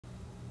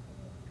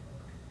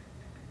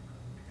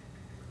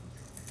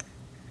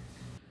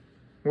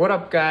What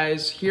up,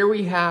 guys? Here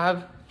we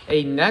have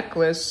a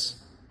necklace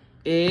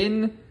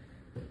in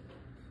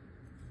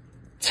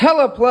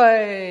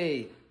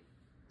Teleplay.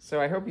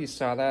 So I hope you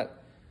saw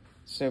that.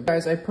 So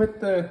guys, I put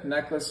the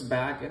necklace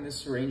back in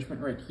this arrangement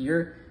right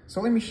here.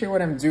 So let me show you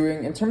what I'm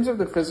doing. In terms of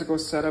the physical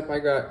setup,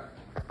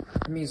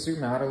 let me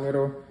zoom out a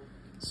little.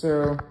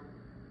 So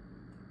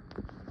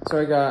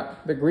I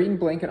got the green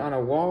blanket on a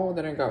wall,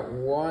 then I got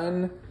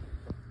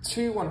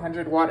two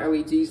 100-watt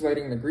LEDs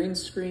lighting the green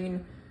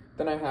screen.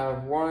 Then I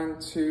have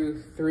 3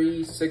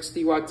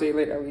 60-watt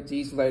daylight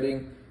LEDs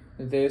lighting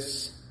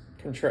these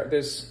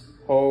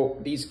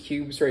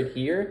cubes right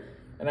here.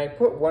 And I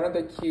put one of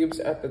the cubes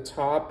at the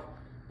top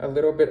a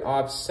little bit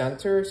off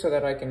center so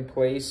that I can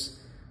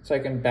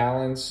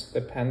balance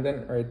the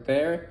pendant right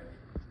there.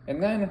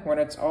 And then when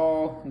it's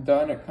all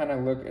done, it kind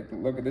of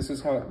look, this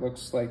is how it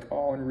looks like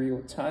all in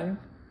real time.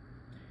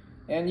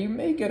 And you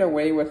may get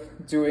away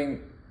with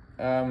doing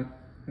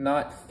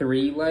not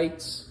 3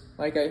 lights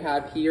like I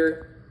have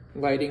here,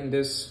 lighting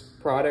this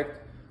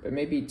product, but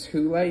maybe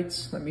 2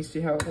 lights. Let me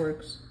see how it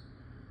works.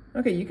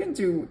 Okay, you can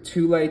do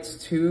 2 lights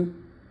too.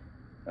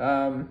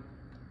 I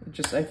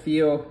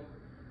feel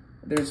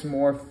there's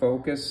more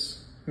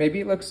focus.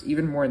 Maybe it looks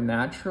even more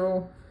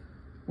natural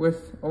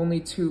with only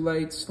 2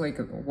 lights. Like,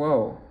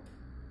 whoa,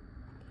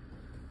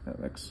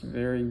 that looks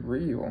very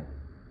real.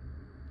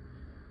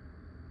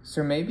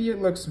 So maybe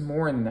it looks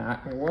more in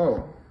that.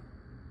 Whoa.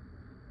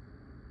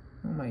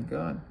 Oh my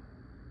God.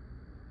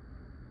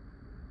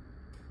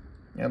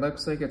 It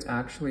looks like it's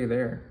actually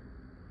there.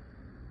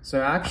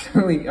 So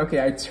actually,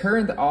 okay, I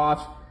turned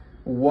off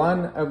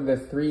one of the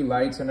 3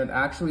 lights and it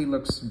actually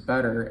looks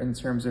better in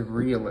terms of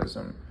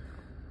realism.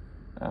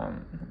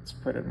 Let's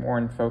put it more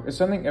in focus.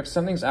 If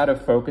something's out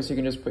of focus, you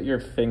can just put your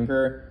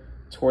finger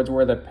towards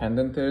where the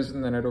pendant is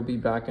and then it'll be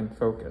back in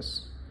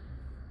focus.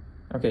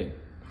 Okay,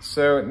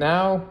 so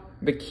now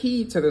the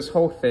key to this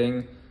whole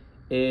thing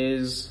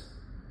is,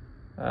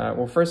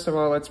 well, first of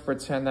all, let's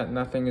pretend that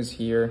nothing is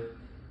here.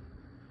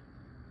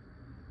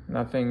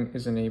 Nothing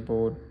is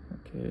enabled,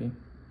 okay.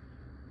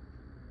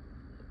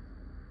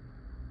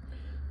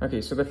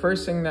 Okay, so the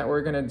first thing that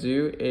we're gonna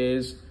do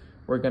is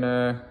we're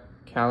gonna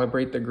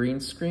calibrate the green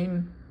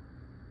screen.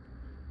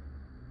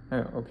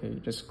 Oh,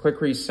 okay, just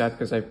click reset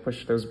because I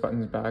pushed those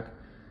buttons back.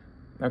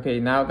 Okay,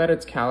 now that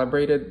it's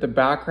calibrated, the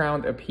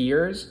background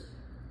appears.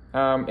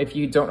 If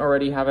you don't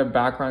already have a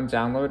background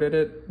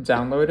downloaded,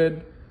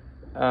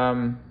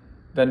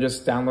 then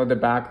just download the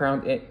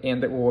background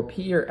and it will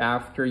appear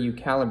after you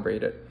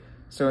calibrate it.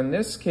 So in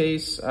this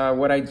case,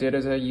 what I did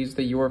is I used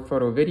the Your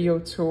Photo Video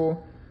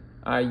tool.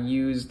 I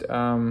used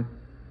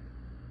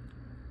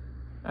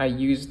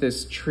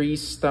this tree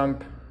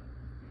stump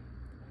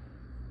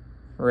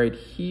right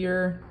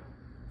here.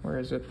 Where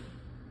is it?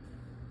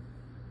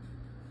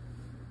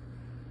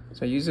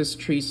 So I use this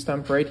tree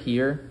stump right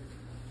here,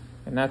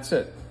 and that's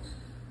it.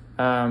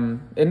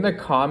 In the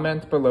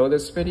comment below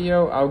this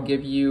video, I'll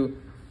give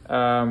you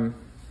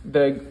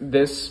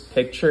this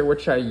picture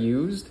which I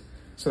used,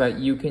 so that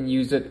you can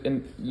use it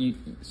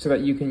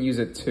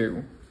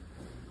too.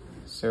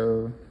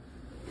 So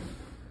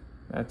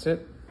that's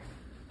it.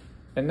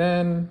 And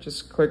then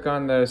just click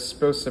on the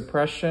SPO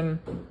suppression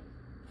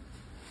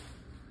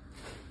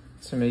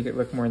to make it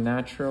look more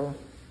natural.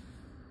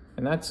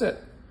 And that's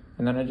it.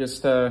 And then I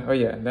just,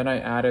 then I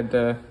added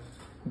the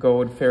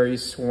gold fairy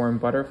swarm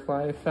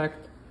butterfly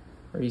effect,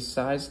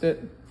 resized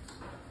it,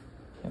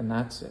 and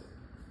that's it.